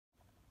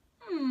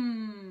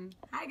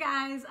Hi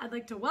guys, I'd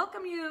like to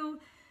welcome you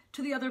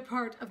to the other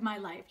part of my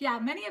life. Yeah,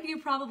 many of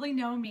you probably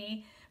know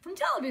me from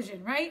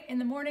television, right? In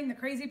the morning, the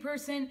crazy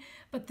person,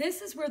 but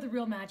this is where the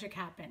real magic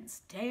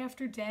happens. Day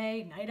after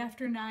day, night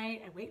after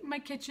night, I wait in my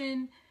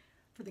kitchen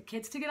for the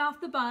kids to get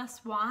off the bus.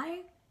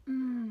 Why?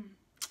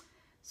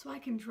 So I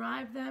can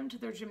drive them to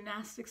their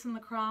gymnastics and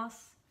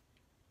lacrosse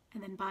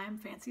and then buy them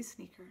fancy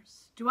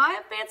sneakers. Do I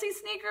have fancy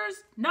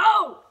sneakers?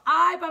 No!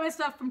 I buy my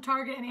stuff from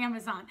Target and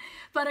Amazon.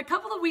 But a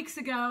couple of weeks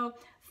ago,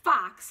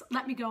 Fox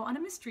let me go on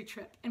a mystery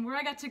trip. And where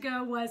I got to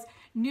go was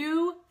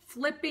New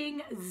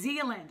Flipping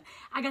Zealand.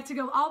 I got to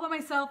go all by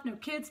myself, no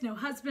kids, no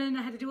husband.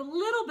 I had to do a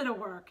little bit of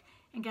work.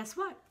 And guess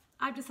what?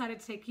 I've decided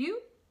to take you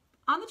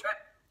on the trip.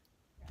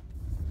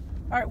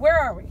 All right, where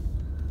are we?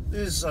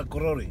 This is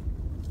Korori.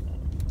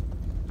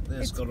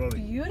 This is Korori. It's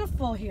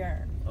beautiful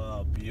here.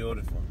 Oh,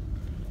 beautiful.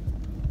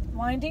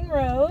 Winding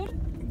road.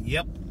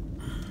 Yep.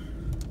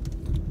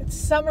 It's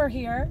summer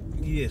here.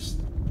 Yes.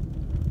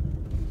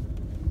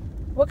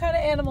 What kind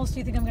of animals do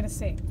you think I'm going to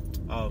see?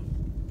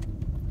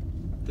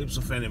 Types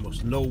of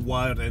animals. No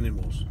wild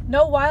animals.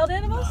 No wild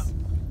animals?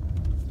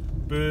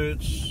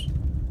 Birds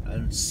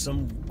and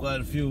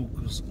quite a few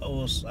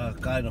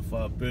kind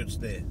of birds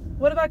there.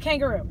 What about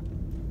kangaroo?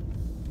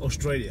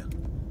 Australia.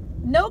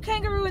 No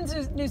kangaroo in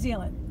New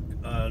Zealand.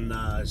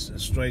 Nah, it's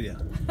Australia.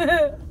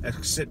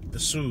 Except the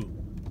zoo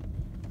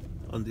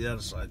on the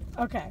other side.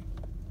 Okay.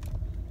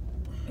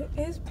 It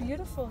is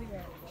beautiful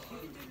here.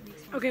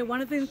 Okay,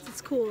 one of the things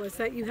that's cool is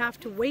that you have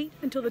to wait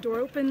until the door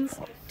opens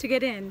to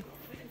get in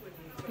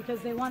because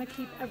they want to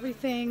keep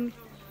everything,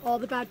 all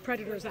the bad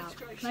predators out.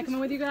 Can I come in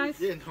with you guys?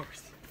 Yeah, of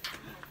course.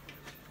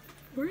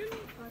 We're in.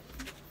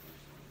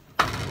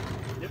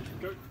 Yep,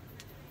 go.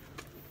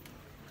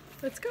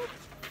 Let's go.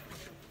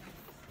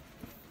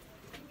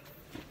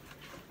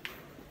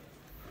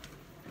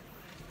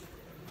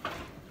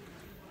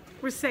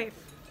 We're safe.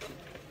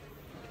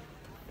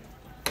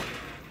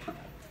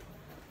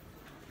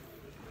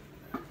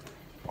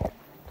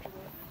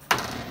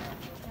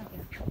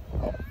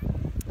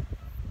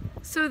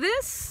 So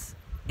this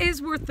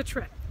is worth the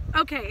trip.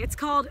 Okay, it's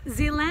called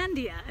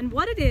Zealandia, and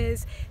what it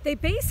is, they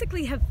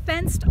basically have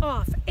fenced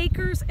off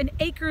acres and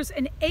acres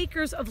and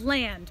acres of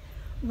land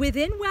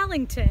within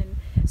Wellington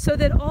so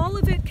that all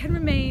of it can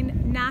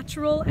remain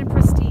natural and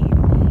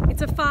pristine.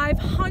 It's a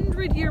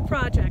 500-year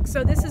project,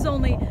 so this is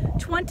only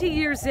 20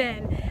 years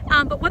in,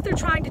 but what they're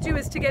trying to do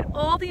is to get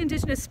all the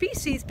indigenous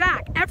species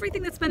back.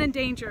 Everything that's been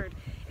endangered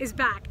is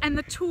back, and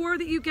the tour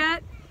that you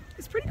get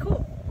is pretty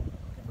cool.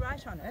 You could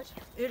write on it.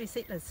 Early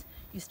settlers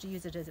used to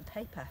use it as a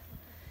paper,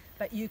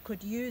 but you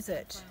could use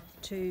it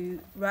to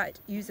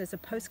use as a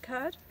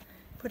postcard,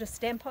 put a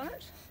stamp on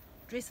it,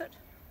 dress it,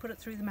 put it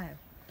through the mail.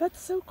 That's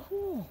so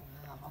cool.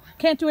 Wow.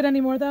 Can't do it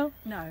anymore though?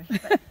 No,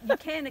 but you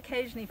can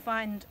occasionally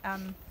find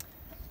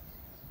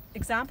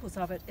examples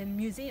of it in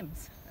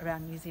museums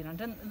around New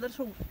Zealand, and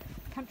little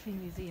country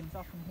museums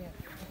often here.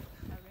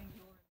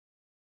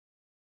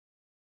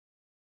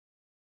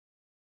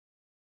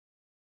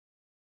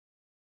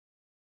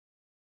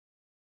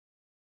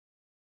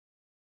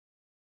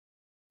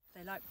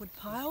 They like wood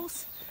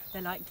piles,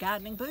 they like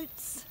gardening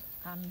boots,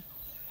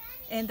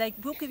 and they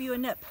will give you a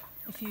nip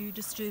if you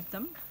disturb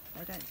them.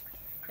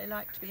 They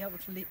like to be able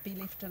to be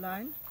left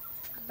alone,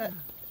 but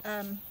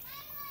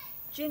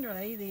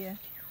generally they're...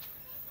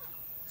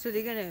 So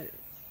they're gonna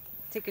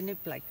take a nip,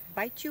 like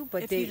bite you,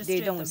 but If they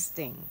you don't them.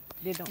 sting.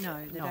 They don't. No,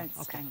 they don't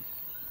okay. sting.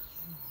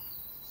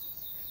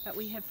 But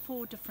we have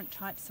 4 different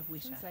types of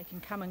weta. They can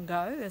come and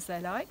go as they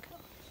like,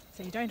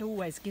 so you don't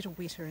always get a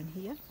weta in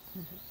here.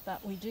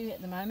 But we do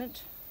at the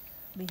moment.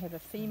 We have a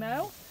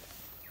female,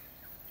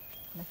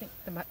 and I think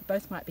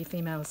both might be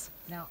females.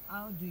 Now,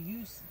 how can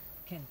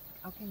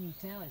you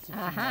tell it's a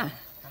Aha.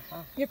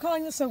 female? You're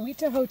calling this a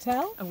Weta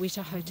hotel? A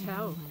weta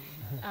hotel.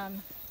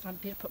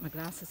 I'd better put my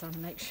glasses on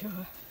and make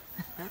sure.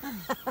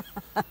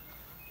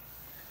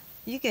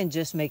 You can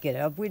just make it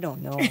up. We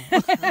don't know.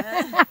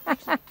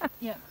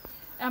 Yeah,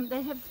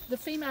 the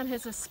female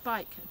has a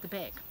spike at the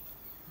back,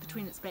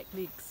 between its back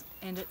legs,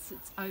 and it's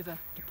its ova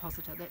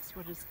depositor. That's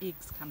what its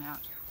eggs come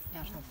out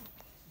of.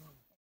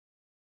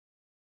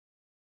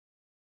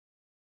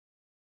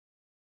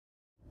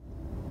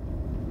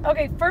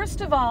 Okay,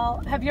 first of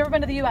all, have you ever been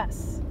to the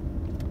U.S.?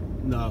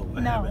 No, I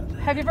haven't.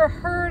 Have you ever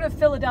heard of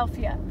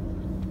Philadelphia?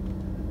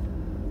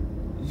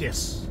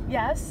 Yes.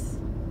 Yes.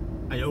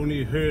 I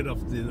only heard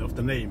of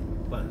the name,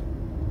 but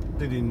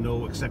didn't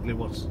know exactly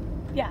what's.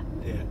 Yeah.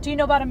 Yeah. Do you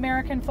know about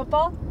American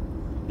football?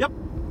 Yep.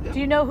 Do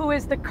you know who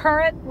is the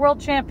current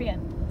world champion?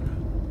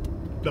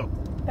 No.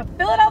 The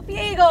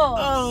Philadelphia Eagles.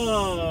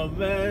 Oh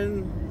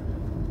man.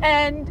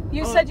 And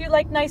you said you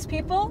like nice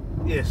people?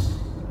 Yes.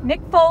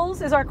 Nick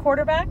Foles is our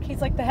quarterback. He's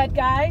like the head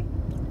guy.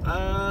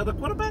 The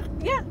quarterback?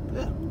 Yeah.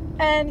 Yeah.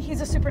 And he's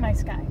a super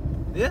nice guy.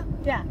 Yeah.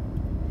 Yeah.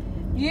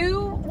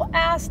 You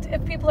asked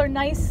if people are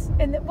nice.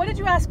 And what did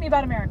you ask me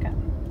about America?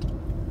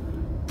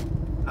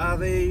 Are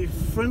they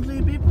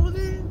friendly people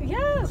there?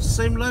 Yes.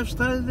 Same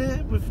lifestyle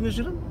there with New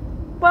Zealand?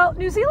 Well,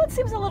 New Zealand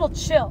seems a little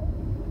chill.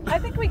 I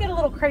think we get a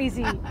little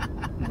crazy,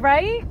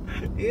 right?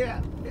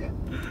 Yeah.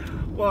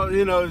 Well,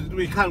 you know,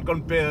 we can't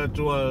compare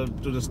to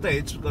the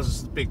States because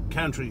it's a big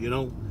country, you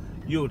know,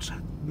 huge,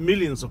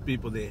 millions of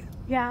people there.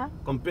 Yeah.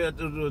 Compared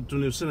to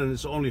New Zealand,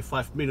 it's only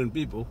 5 million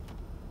people.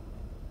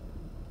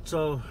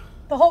 So.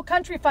 The whole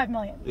country, 5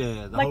 million.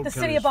 Yeah. Like the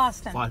city of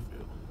Boston.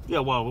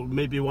 Yeah, well,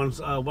 maybe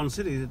one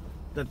city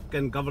that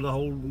can cover the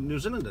whole New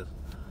Zealand.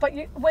 But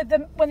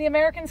when the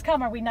Americans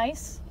come, are we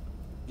nice?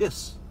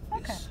 Yes.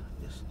 Okay.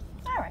 Yes.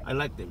 All right. I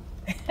like them.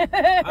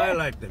 I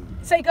like them.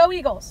 Say go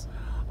Eagles.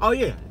 Oh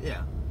yeah,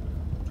 yeah.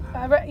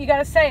 You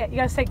gotta say it. You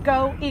gotta say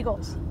go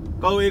Eagles.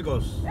 Go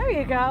Eagles. There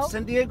you go.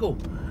 San Diego.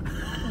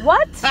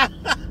 What?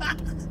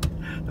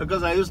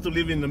 Because I used to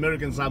live in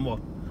American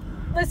Samoa.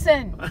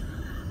 Listen,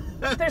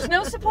 there's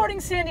no supporting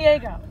San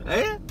Diego.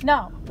 Eh?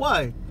 No.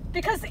 Why?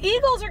 Because the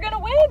Eagles are gonna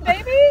win,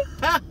 baby.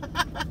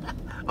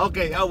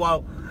 Okay, oh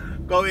wow.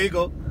 Go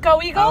Eagle.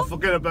 Go Eagle?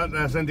 Forget about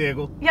San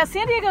Diego. Yeah,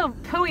 San Diego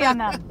pooey on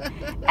them.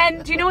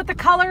 And do you know what the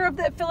color of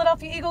the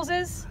Philadelphia Eagles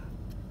is?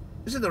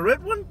 Is it the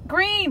red one?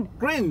 Green.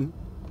 Green.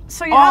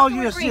 So you have to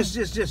wear yes, green.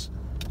 yes.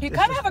 You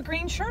kind of have a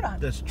green shirt on.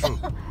 That's true.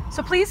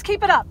 So please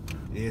keep it up.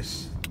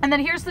 Yes. And then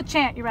here's the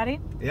chant. You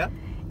ready? Yeah.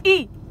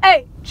 E-A-G-L-E-S.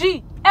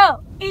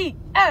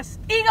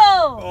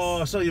 Eagles.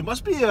 Oh, so you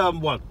must be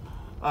what?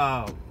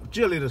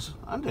 Cheerleaders,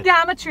 aren't they?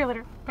 Yeah, I'm a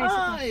cheerleader, basically.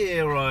 Ah,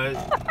 yeah, right.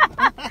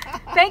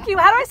 Thank you.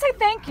 How do I say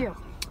thank you?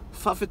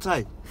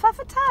 Fafatai.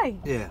 Fafatai.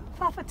 Yeah.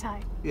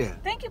 Fafatai. Yeah.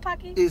 Thank you,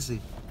 Paki. Easy.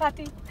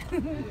 Pati.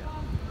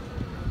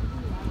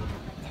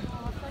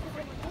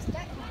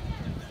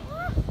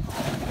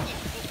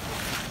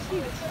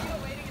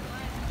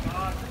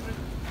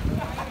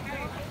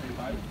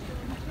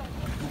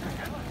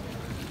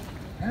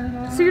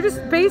 So you're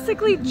just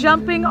basically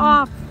jumping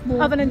off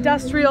of an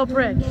industrial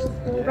bridge,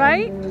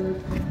 right?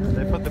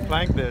 They put the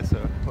plank there, so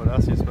what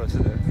else are you supposed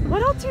to do?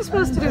 What else are you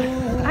supposed to do?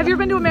 Have you ever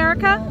been to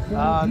America?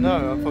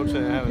 No,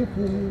 unfortunately I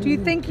haven't. Do you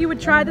think you would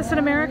try this in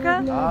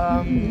America?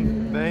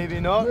 Maybe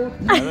not.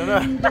 I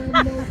don't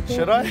know.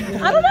 Should I?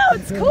 I don't know,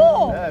 it's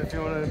cool. Yeah, if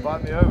you want to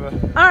invite me over.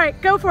 All right,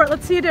 go for it.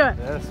 Let's see you do it.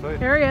 Yeah, sweet.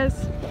 Here he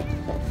is.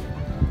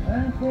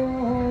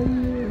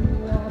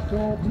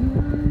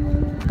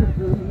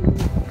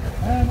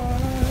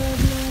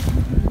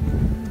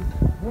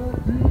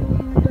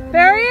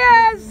 There he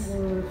is.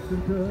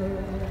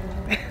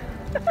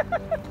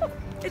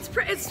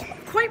 It's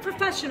quite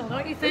professional,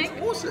 don't you think?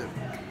 It's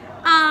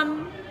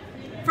awesome.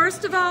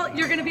 First of all,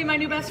 you're going to be my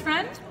new best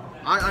friend.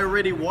 I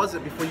already was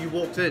it before you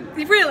walked in.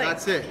 Really?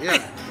 That's it,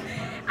 yeah.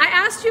 I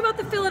asked you about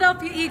the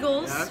Philadelphia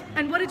Eagles, Yeah.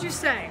 and what did you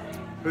say?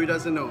 Who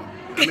doesn't know them?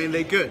 I mean,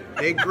 they're good.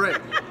 They're great.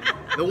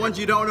 The ones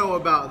you don't know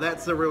about,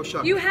 that's the real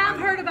shock. You have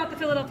heard about the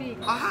Philadelphia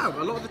Eagles. I have.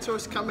 A lot of the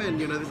tourists come in,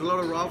 you know, there's a lot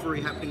of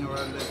rivalry happening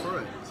around there for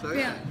it. So,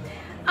 Yeah.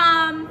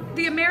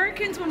 The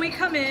Americans, when we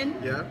come in,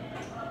 Yeah.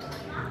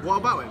 What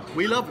about it?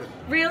 We love it.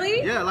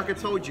 really? Yeah, like I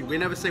told you, we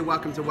never say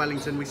welcome to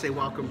Wellington, we say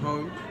welcome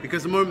home.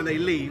 Because the moment they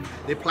leave,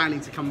 they're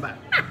planning to come back.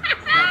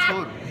 That's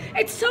home.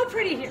 It's so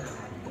pretty here.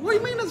 What do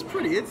you mean it's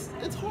pretty?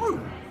 It's home.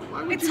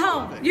 Why would It's you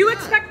home. love it? You Yeah.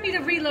 expect me to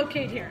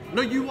relocate here.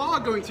 No, you are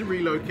going to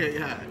relocate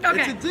here.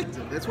 Okay. It's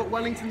addictive. That's what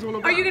Wellington's all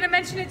about. Are you going to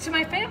mention it to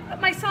my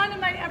son and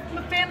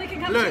my family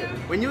can come Look, too?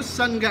 when your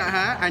son get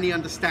here and he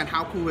understand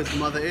how cool his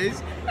mother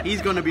is,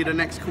 he's going to be the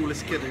next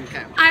coolest kid in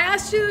camp. I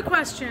asked you the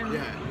question,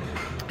 Yeah.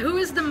 who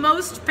is the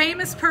most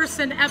famous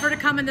person ever to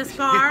come in this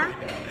bar?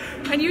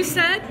 And you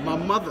said, My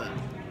mother.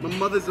 My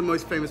mother's the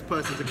most famous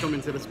person to come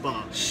into this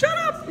bar. shut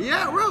up.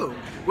 Yeah, bro.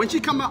 When she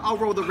come out, I'll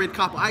roll the red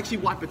carpet. I actually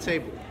wipe a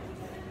table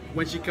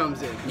when she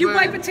comes in. You When-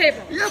 wipe a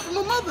table? Yeah, for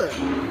my mother.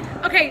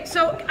 Okay,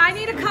 so I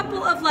need a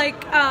couple of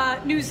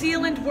New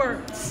Zealand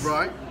words.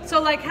 Right.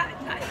 So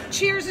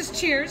cheers is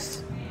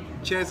cheers.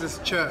 Cheers is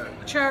chur.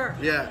 Chur.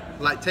 Yeah,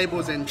 like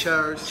tables and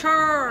chairs.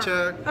 Chur.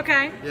 Chur.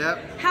 Okay. Yeah.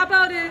 How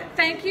about it?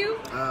 Thank you.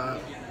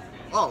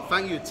 Oh,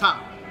 thank you.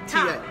 Tap.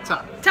 Tap. T-A.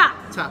 Tap. Tap.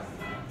 Tap.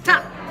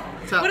 Tap.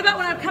 Tap. What about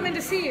when I'm coming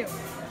to see you?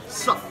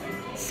 Sup.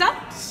 Sup?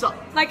 Sup.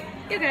 Like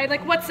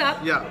what's up?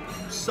 Yeah.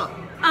 Sup.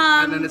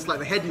 And then it's like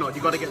the head nod.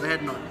 You got to get the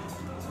head nod.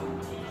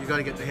 You got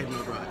to get the head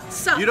nod right.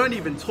 Sup. You don't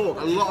even talk.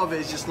 A lot of it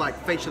is just like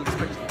facial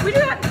expressions. We do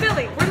that in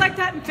Philly. We're like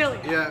that in Philly.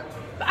 Yeah.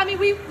 I mean,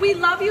 we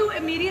love you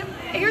immediately.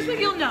 Here's what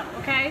you'll know,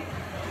 okay?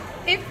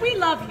 If we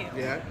love you,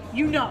 Yeah.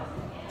 you know.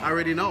 I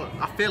already know it.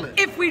 I feel it.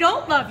 If we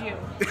don't love you,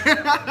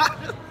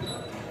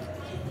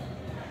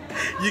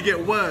 You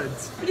get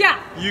words. yeah.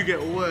 You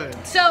get words.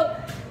 So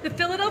the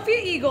Philadelphia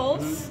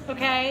Eagles, Mm-hmm.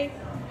 okay?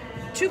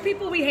 Two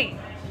people we hate: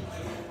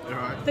 All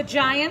right. the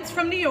Giants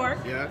from New York,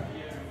 Yeah.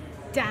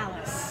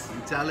 Dallas.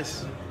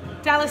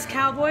 Dallas.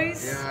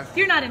 Cowboys. Yeah.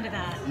 You're not into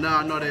that.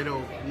 No, not at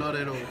all. Not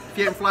at all. If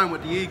you ain't flying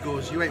with the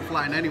Eagles, you ain't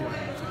flying anywhere.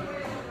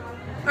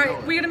 All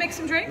right, we gonna make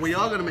some drinks? We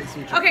are gonna make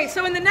some drinks. Okay,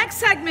 so in the next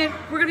segment,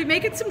 we're gonna be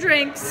making some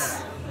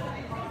drinks.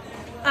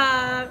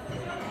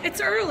 It's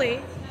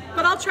early,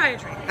 but I'll try a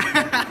drink.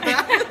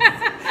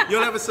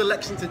 You'll have a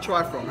selection to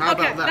try from. How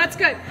Okay, about that? that's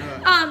good.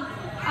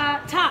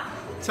 Top.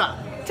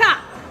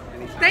 Tap.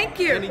 Thank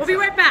you. We'll be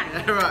right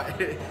back. All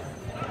right.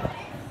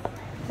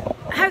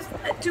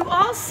 Do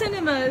all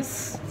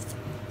cinemas,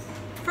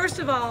 first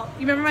of all,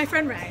 you remember my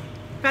friend Ray,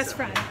 best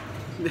friend.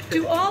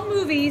 Do all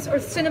movies or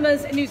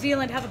cinemas in New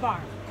Zealand have a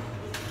bar?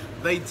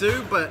 They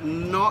do, but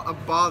not a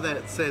bar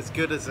that's as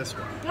good as this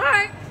one. All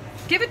right,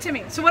 give it to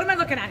me. So what am I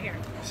looking at here?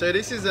 So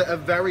this is a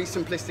very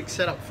simplistic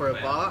setup for a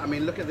bar. I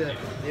mean, look at the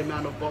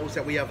amount of bottles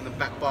that we have in the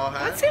back bar here.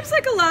 That seems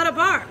like a lot of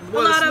bar.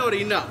 Well, it's not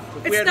enough.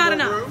 If we It's had not more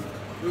enough. room,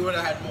 we would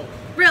have had more.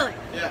 Really?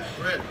 Yeah,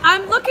 really.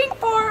 I'm looking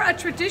for a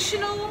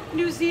traditional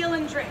New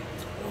Zealand drink.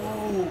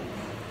 Oh,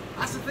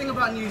 that's the thing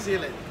about New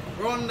Zealand.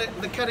 We're on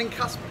the cutting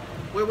cusp.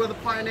 We're the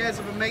pioneers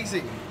of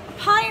amazing.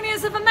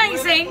 Pioneers of We're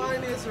amazing. the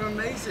pioneers of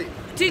amazing.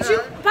 Did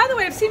you? By the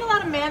way, I've seen a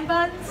lot of man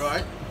buns.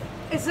 Right.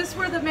 Is this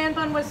where the man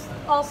bun was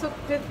also?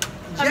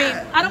 I Yeah.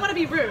 mean, I don't want to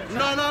be rude.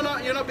 No,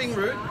 you're not being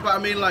rude. But I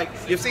mean, like,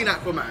 you've seen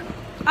Aquaman.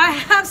 I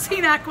have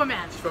seen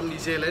Aquaman. He's from New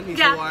Zealand. He's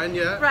Yeah, Hawaiian,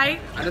 yeah. right.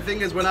 And the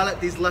thing is, when I let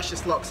these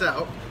luscious locks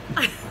out,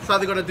 it's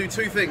either going to do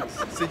two things: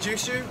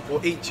 seduce you or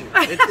eat you.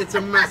 It's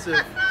a massive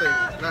thing.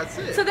 That's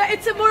it. So that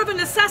it's more of a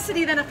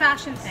necessity than a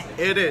fashion thing.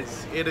 It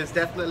is. It is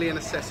definitely a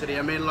necessity.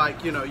 I mean,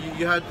 like, you know,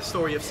 you heard the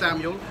story of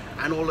Samuel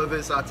and all of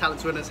his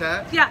talents in his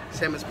hair. Yeah.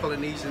 Same as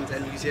Polynesians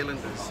and New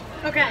Zealanders.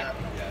 Okay. Yeah.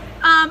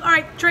 All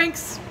right,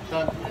 drinks.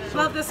 Done.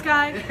 Love this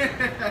guy.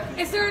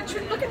 Is there a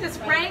look at this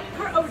rank?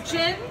 Oh,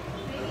 gin.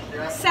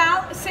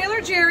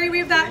 Sailor Jerry. We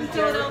have that in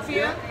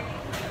Philadelphia.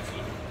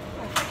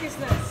 What the heck is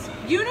this?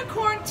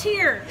 Unicorn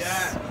Tears.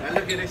 Yeah. Now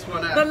look at this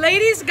one out. The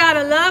ladies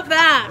gotta love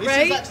that, This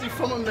right? is actually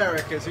from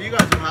America, so you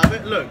guys will have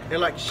it. Look, they're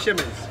like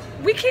shimmers.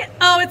 We can't.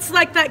 Oh, it's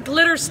like that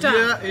glitter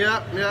stuff.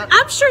 Yeah.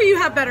 I'm sure you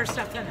have better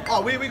stuff than that.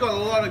 Oh, we got a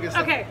lot of good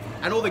stuff. Okay.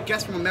 And all the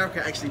guests from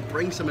America actually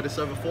bring some of this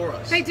over for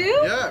us. They do?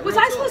 Yeah. Was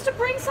real I talk. supposed to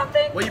bring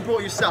something? Well, you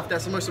brought yourself.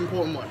 That's the most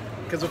important one.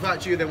 Because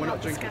without you, then we're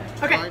not drinking.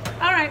 Okay. Right?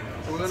 All right.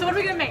 So we're So what are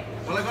we gonna make?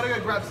 Well, I gotta go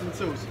grab some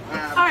tools. All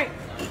right.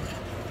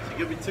 So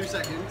give me 2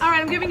 seconds. All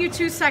right, I'm giving you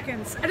 2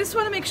 seconds. I just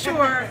want to make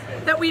sure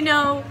that we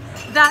know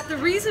that the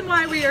reason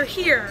why we are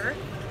here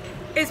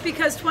is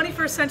because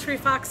 21st Century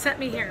Fox sent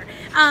me here.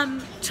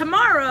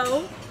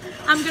 Tomorrow,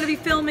 I'm going to be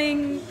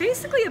filming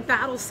basically a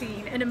battle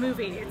scene in a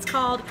movie. It's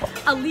called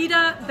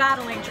Alita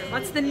Battle Angel.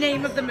 That's the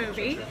name of the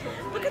movie.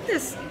 Look at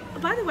this.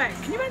 By the way,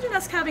 can you imagine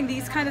us having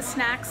these kind of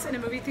snacks in a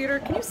movie theater?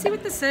 Can you see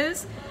what this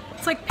is?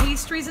 It's like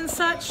pastries and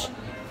such.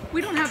 We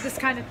don't have this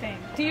kind of thing.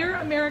 Dear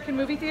American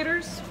movie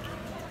theaters,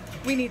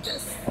 we need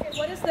this.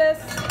 What is this?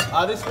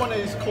 This one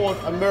is called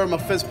a Miramar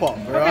Fizz Pop,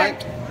 right?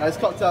 Okay. Now this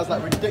cocktail's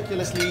like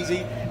ridiculously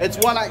easy. It's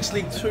won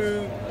actually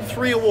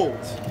 3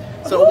 awards.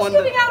 So Who's one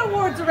giving out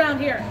awards around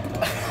here?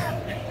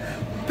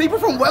 people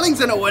from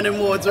Wellington are winning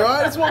awards,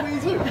 alright? That's what we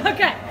do.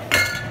 Okay.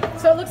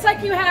 So it looks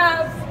like you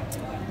have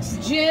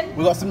gin.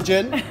 We got some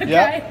gin.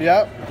 Okay.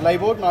 Yeah.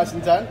 Labeled, nice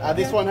and done.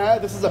 This one here,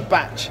 this is a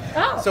batch.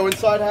 Oh. So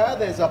inside here,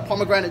 there's a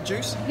pomegranate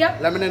juice,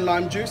 Yep. lemon and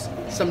lime juice,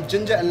 some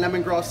ginger and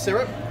lemongrass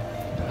syrup,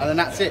 and then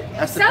that's it.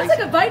 That's Sounds the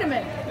like a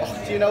vitamin.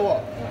 Do you know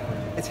what?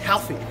 It's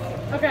healthy.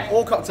 Okay.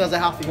 All cocktails are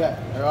healthy here,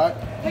 alright?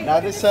 Wait, Now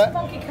look at this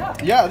funky cup.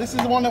 yeah, this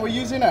is the one that we're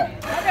using here.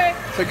 Okay.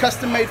 So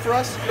custom made for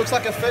us, looks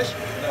like a fish.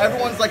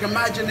 Everyone's like,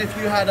 imagine if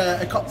you had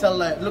a cocktail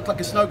that looked like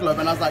a snow globe,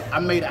 and I was like, I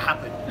made it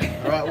happen.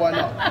 Alright, why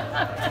not?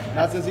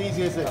 That's as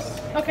easy as this.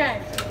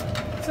 Okay.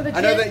 So the gin.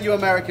 I know that you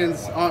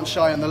Americans aren't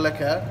shy on the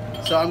liquor,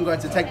 so I'm going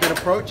to take that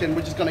approach, and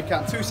we're just going to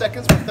count 2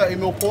 seconds for 30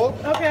 ml pour.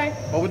 Okay.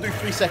 Well, we'll do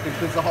 3 seconds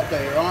because it's a hot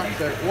day, alright?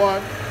 So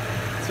 1,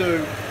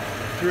 2,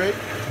 3.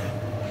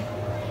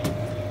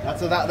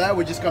 That's that there.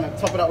 We're just going to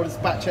top it up with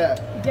a batch here.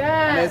 And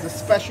there's a Yes.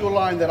 special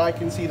line that I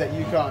can see that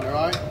you can't,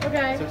 alright?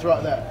 Okay. So it's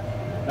right there.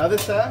 Now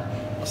this here,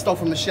 I stole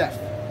from the chef.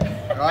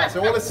 Alright, so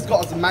all this has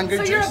got is a mango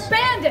So juice. you're a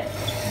bandit.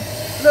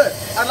 Look,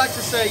 I'd like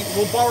to say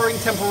we're borrowing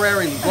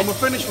temporarily. When we're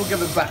finished, we'll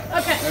give it back.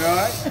 Okay.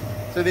 Alright?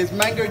 So there's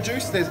mango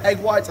juice, there's egg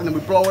whites, and then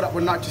we blow it up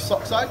with nitrous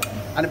oxide,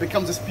 and it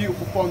becomes this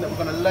beautiful foam that we're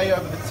going to lay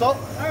over the top.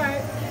 All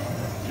right.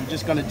 We're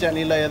just going to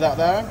gently layer that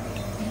there.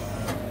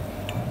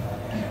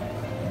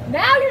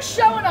 Now you're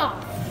showing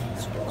off.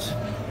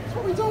 That's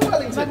what we do in My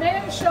Wellington.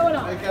 man is showing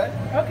off. Okay.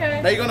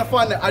 Okay. Now you're going to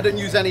find that I don't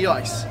use any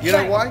ice. You know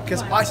Right. why?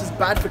 Because Why? ice is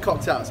bad for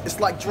cocktails. It's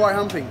like dry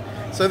humping.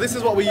 So this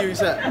is what we use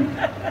here.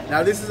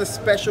 Now this is a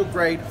special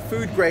grade,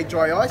 food grade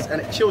dry ice, and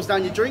it chills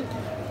down your drink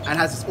and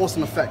has this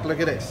awesome effect. Look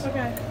at this.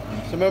 Okay.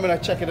 So the moment I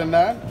check it in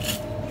there,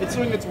 it's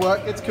doing its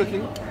work, it's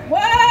cooking.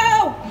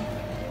 Whoa!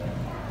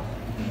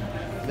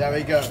 There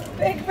we go.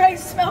 Big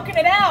Ray's smoking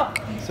it out.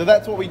 So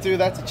that's what we do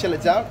there to chill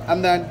it down.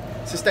 And then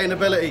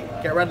sustainability,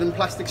 get rid of them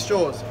plastic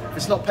straws. If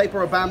it's not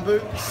paper or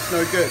bamboo, it's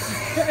no good.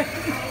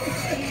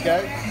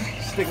 Okay,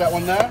 stick that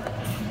one there.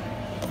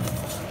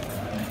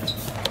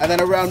 And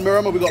then around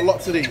Miramar, we've got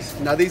lots of these.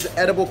 Now these are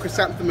edible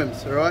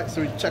chrysanthemums, all right?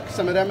 So we chuck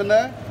some of them in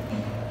there.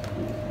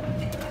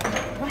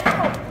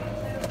 Wow.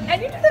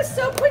 And you do this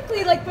so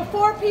quickly, like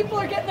before people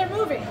are getting their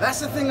movie. That's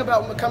the thing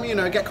about coming, you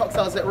know, get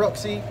cocktails at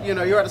Roxy. You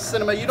know, you're at a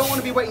cinema, you don't want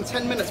to be waiting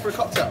 10 minutes for a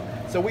cocktail.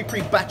 So we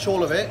pre-batch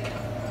all of it.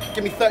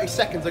 Give me 30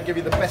 seconds, I'll give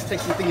you the best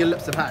tasting thing your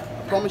lips have had.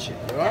 I promise you,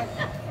 all right?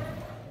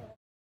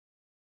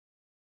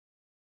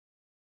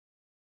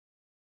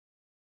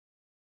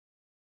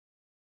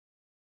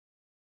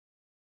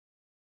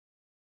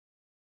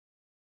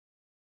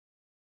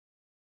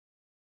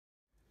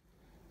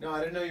 No, I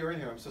didn't know you were in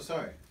here. I'm so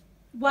sorry.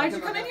 Why'd you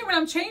come in here when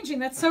I'm changing?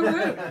 That's so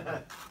rude.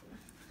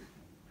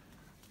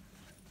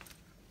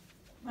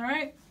 All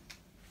right.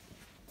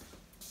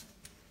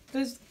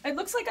 It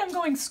looks like I'm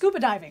going scuba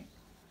diving.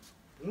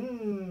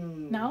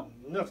 No?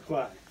 Not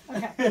quite.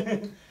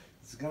 Okay.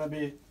 It's gonna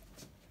be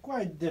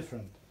quite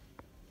different.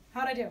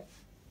 How'd I do?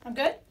 I'm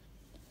good?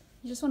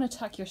 You just want to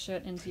tuck your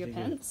shirt into your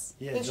pants?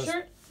 Yeah, This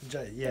shirt?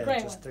 Yeah, gray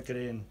just one. tuck it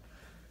in.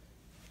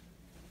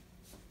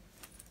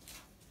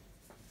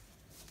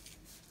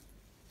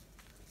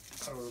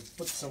 I will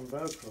put some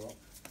Velcro.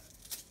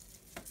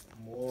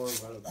 More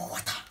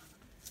Velcro.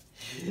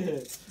 Yeah.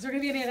 Is there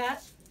gonna be any of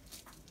that?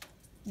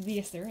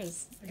 Yes, there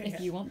is. Okay, if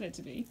good. you want there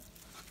to be.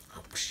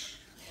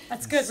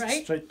 That's good,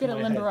 right? Straight to Gotta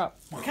my limber head. up.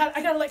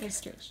 I gotta like. Go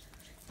stretch.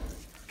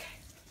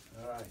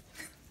 Alright.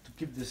 To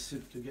keep this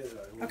suit together,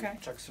 I will Okay.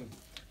 chuck some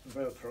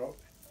Velcro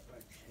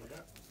right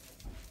here.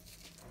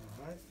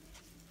 Alright.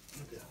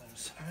 The other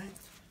side.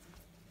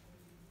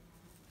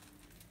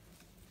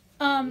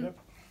 Yep.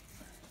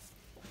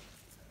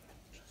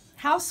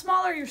 How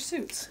small are your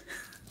suits?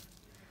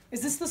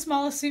 Is this the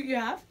smallest suit you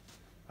have?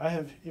 I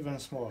have even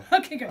smaller.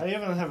 Okay, good. I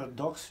even have a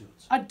dog suit.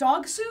 A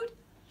dog suit?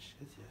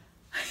 Shit,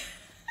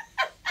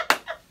 yeah.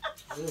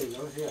 There you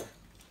go, here.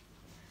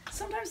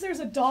 Sometimes there's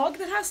a dog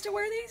that has to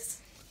wear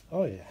these.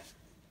 Oh yeah.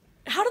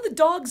 How do the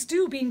dogs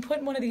do being put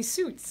in one of these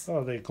suits?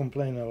 Oh, they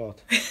complain a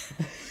lot.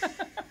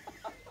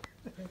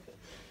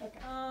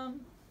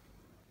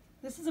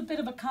 This is a bit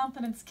of a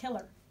confidence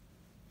killer.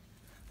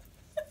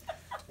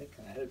 I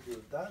can help you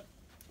with that.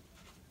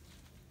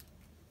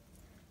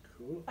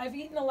 Cool. I've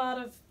eaten a lot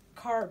of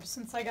carbs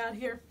since I got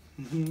here.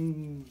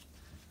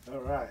 All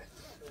right,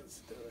 let's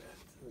do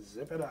it.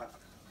 Zip it up.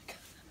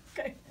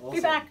 Okay, be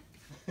Awesome. back.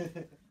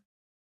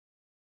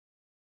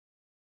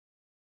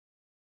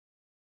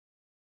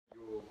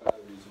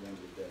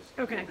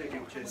 Okay,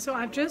 so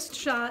I've just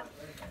shot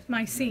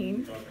my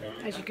scene,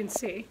 as you can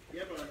see,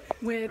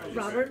 with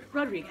Robert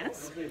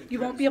Rodriguez. You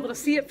won't be able to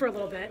see it for a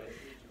little bit,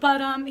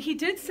 but he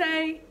did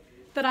say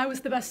that I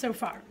was the best so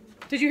far.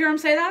 Did you hear him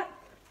say that?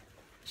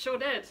 Sure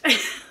did.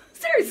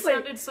 Seriously? You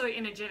sounded so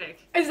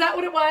energetic. Is that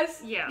what it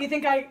was? Yeah. You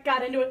think I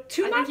got into it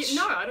too much?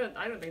 No, I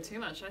don't think too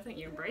much. I think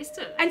you embraced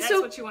it. And that's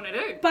so, what you want to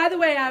do. By the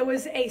way, I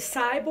was a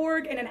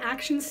cyborg in an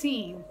action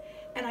scene,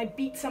 and I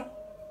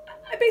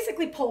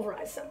basically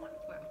pulverized someone.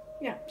 Wow.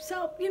 Yeah,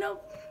 so, you know,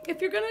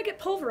 if you're gonna get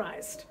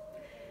pulverized,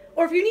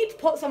 or if you need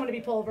someone to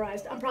be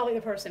pulverized, I'm probably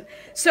the person.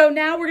 So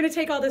now we're gonna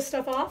take all this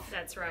stuff off.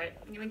 That's right.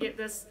 I'm going to get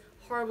this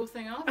horrible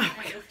thing off. I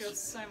think you'll feel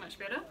so much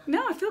better.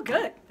 No, I feel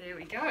good. There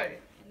we go.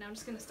 And now I'm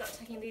just going to start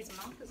taking these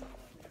markers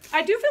off.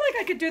 I do feel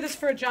like I could do this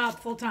for a job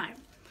full time.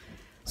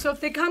 So if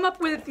they come up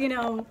with, you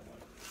know,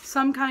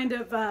 some kind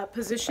of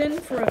position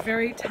for a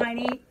very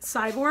tiny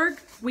cyborg,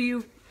 will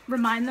you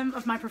remind them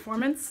of my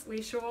performance?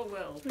 We sure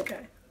will.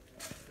 Okay.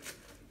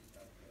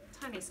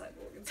 Tiny cyborg.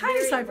 It's Tiny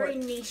a cyborg. very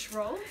niche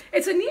role.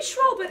 It's a niche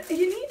role, but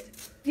you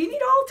need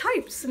all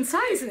types and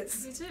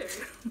sizes. You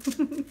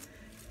do.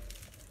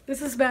 This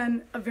has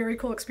been a very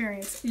cool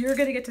experience. You're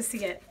gonna get to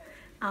see it,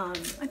 I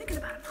think in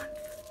about a month.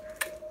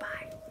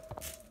 Bye.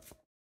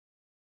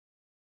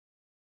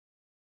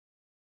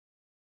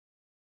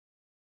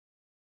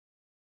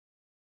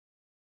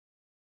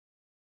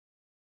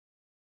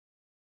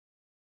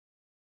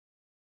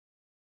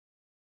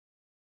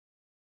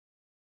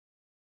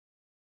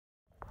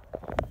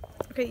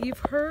 Okay, you've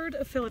heard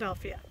of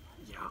Philadelphia.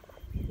 Yeah,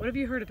 What have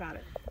you heard about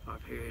it?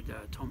 I've heard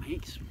Tom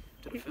Hanks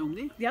did a film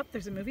there. Yep,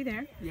 there's a movie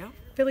there. Yeah,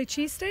 Philly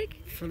cheesesteak?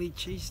 Philly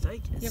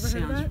cheesesteak. You ever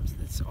heard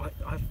of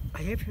that?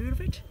 I have heard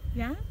of it.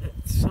 Yeah? It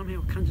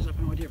somehow conjures up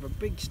an idea of a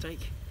big steak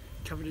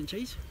covered in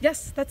cheese.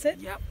 Yes, that's it.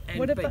 Yep, and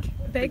What big,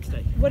 about big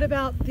steak. What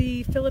about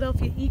the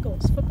Philadelphia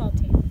Eagles football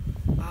team?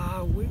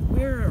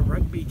 We're a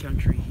rugby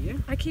country here.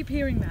 I keep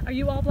hearing that. Are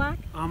you all black?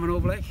 I'm an All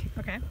Black.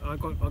 Okay. I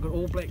got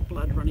all black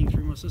blood running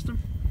through my system.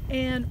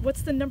 And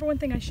what's the number one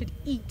thing I should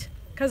eat?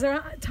 Because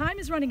our time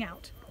is running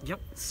out.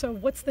 Yep. So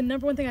what's the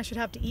number one thing I should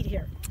have to eat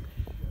here?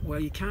 Well,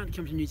 you can't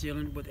come to New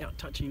Zealand without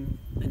touching,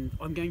 and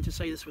I'm going to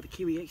say this with a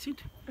Kiwi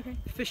accent, Okay.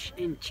 fish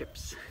and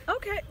chips.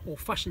 Okay. Or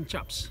fish and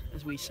chips,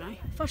 as we say.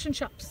 Fish and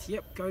chips.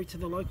 Yep, go to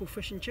the local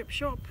fish and chip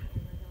shop,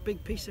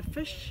 big piece of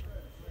fish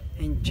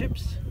and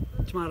chips,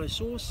 tomato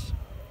sauce.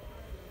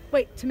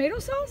 Wait, tomato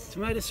sauce?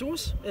 Tomato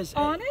sauce is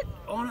On it?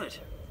 On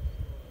it.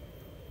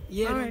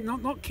 Yeah, All right.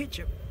 not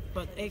ketchup,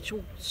 but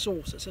actual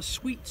sauce. It's a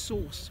sweet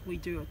sauce. We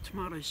do a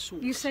tomato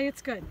sauce. You say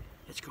it's good.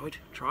 It's good.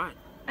 Try it.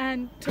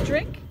 And to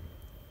drink?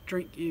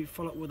 Drink, you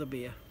fill it with a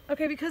beer.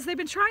 Okay, because they've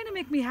been trying to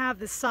make me have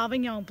this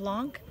Sauvignon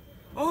Blanc,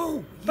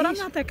 Oh, but I'm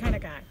yes. not that kind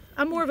of guy.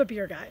 I'm more of a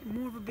beer guy.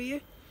 More of a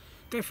beer.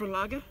 Go for a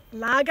lager.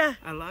 Lager.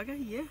 A lager,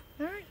 yeah.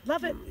 All right,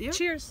 love it. Yeah.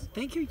 Cheers.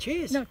 Thank you.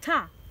 Cheers. No,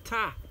 ta.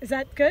 Ta. Is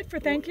that good for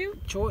thank you?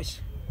 Choice.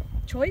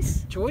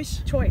 Choice?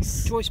 Choice.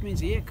 Choice. Choice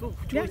means yeah, cool.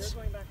 Choice.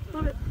 Yeah.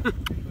 Love it.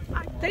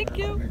 Thank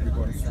you.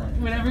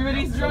 When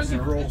everybody's drunk.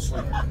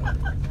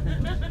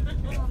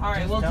 All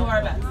right, we'll do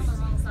our best.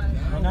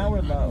 An hour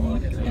about.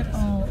 At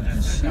all of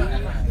the sheep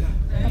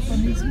up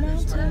on these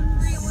mountains.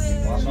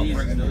 Well, I'm not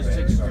bringing those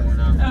tickets over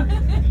now.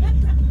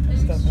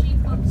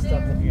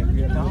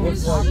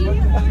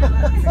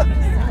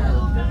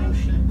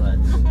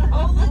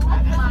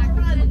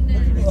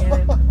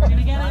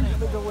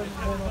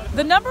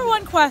 The number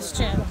one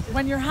question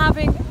when you're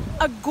having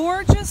a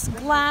gorgeous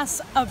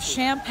glass of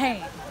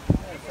champagne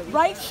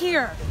right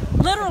here,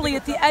 literally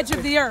at the edge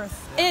of the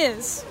earth,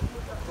 is,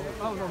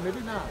 Oh no,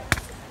 maybe not.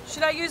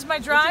 should I use my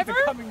driver,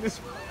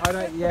 I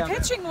don't, yeah.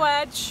 pitching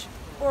wedge,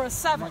 or a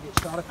 7?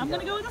 I'm going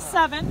to go with a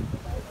 7.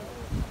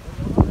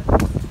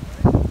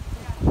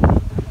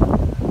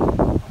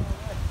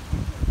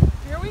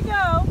 Here we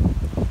go.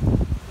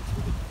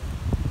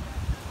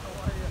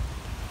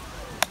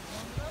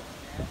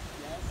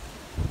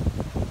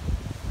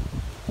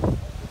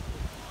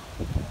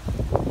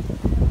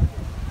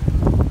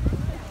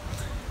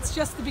 It's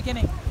just the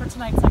beginning for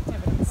tonight's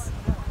activities.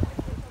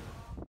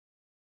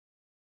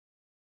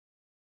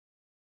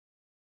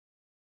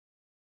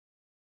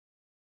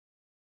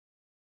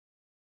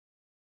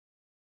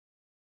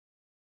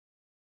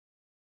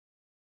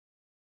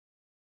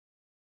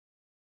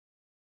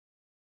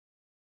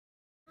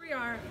 Here we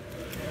are.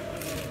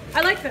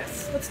 I like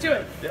this. Let's do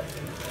it. Yep.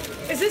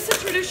 Is this a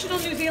traditional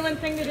New Zealand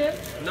thing to do?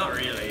 Not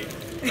really,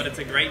 but it's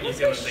a great New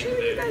Zealand thing to What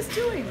are you do. guys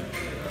doing?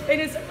 It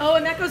is. Oh,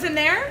 and that goes in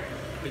there?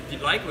 If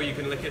you'd like, or you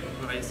can lick it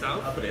by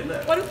yourself. I'll put it in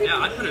there. What do people Yeah,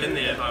 I'd put it in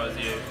there if I was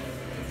you.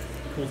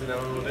 Cools it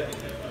down a little bit,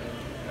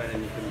 and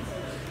then you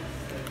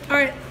can. All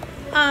right.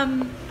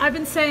 I've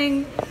been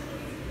saying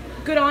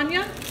good on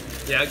ya.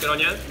 Yeah, good on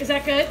you. Is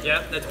that good?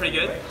 Yeah, that's pretty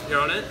good. You're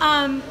on it.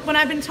 When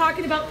I've been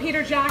talking about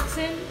Peter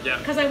Jackson, Yeah.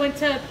 because I went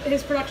to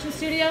his production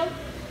studio,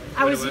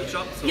 I Go to was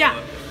workshops or yeah,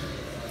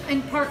 what?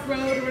 in Park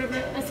Road or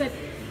whatever. I said,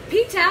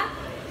 Peter,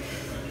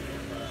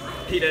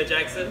 Peter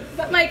Jackson.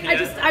 but like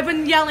Peter. I've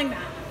been yelling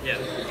that. Yeah.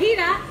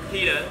 Peter,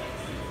 Peter.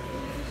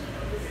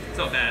 It's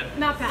not bad.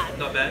 not bad.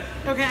 Not bad.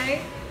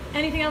 Okay.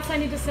 Anything else I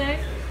need to say?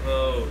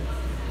 Oh,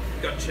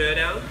 got chur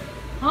down.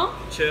 Huh?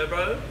 Chur,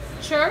 bro.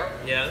 Sure.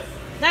 Yeah.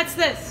 That's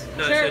this.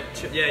 No, Sure.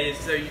 so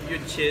so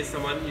you'd cheers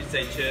someone. You'd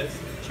say cheers.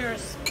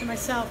 Cheers to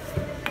myself.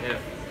 Yeah.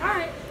 All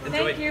right.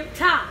 Enjoy. Thank you.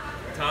 Ta.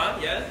 Ta.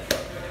 Yeah.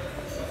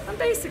 I'm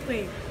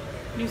basically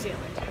New Zealand.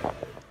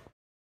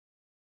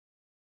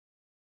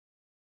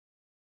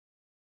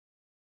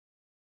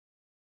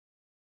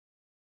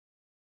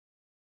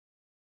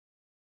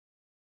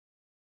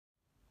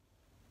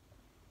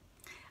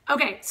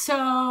 Okay,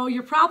 so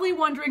you're probably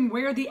wondering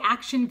where the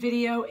action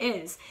video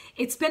is.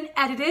 It's been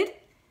edited.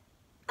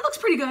 It looks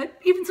pretty good.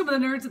 Even some of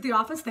the nerds at the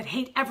office that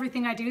hate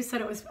everything I do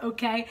said it was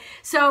okay.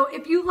 So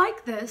if you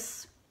like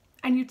this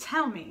and you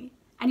tell me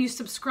and you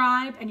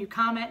subscribe and you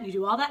comment and you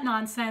do all that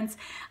nonsense,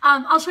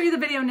 I'll show you the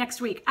video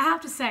next week. I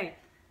have to say,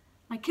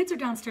 my kids are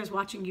downstairs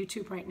watching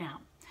YouTube right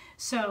now.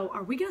 So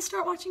are we gonna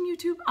start watching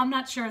YouTube? I'm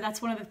not sure.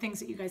 That's one of the things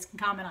that you guys can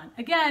comment on.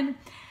 Again,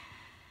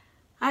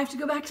 I have to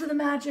go back to the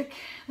magic,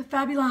 the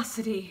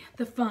fabulosity,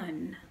 the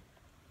fun.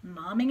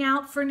 Momming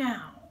out for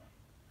now.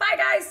 Bye,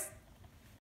 guys.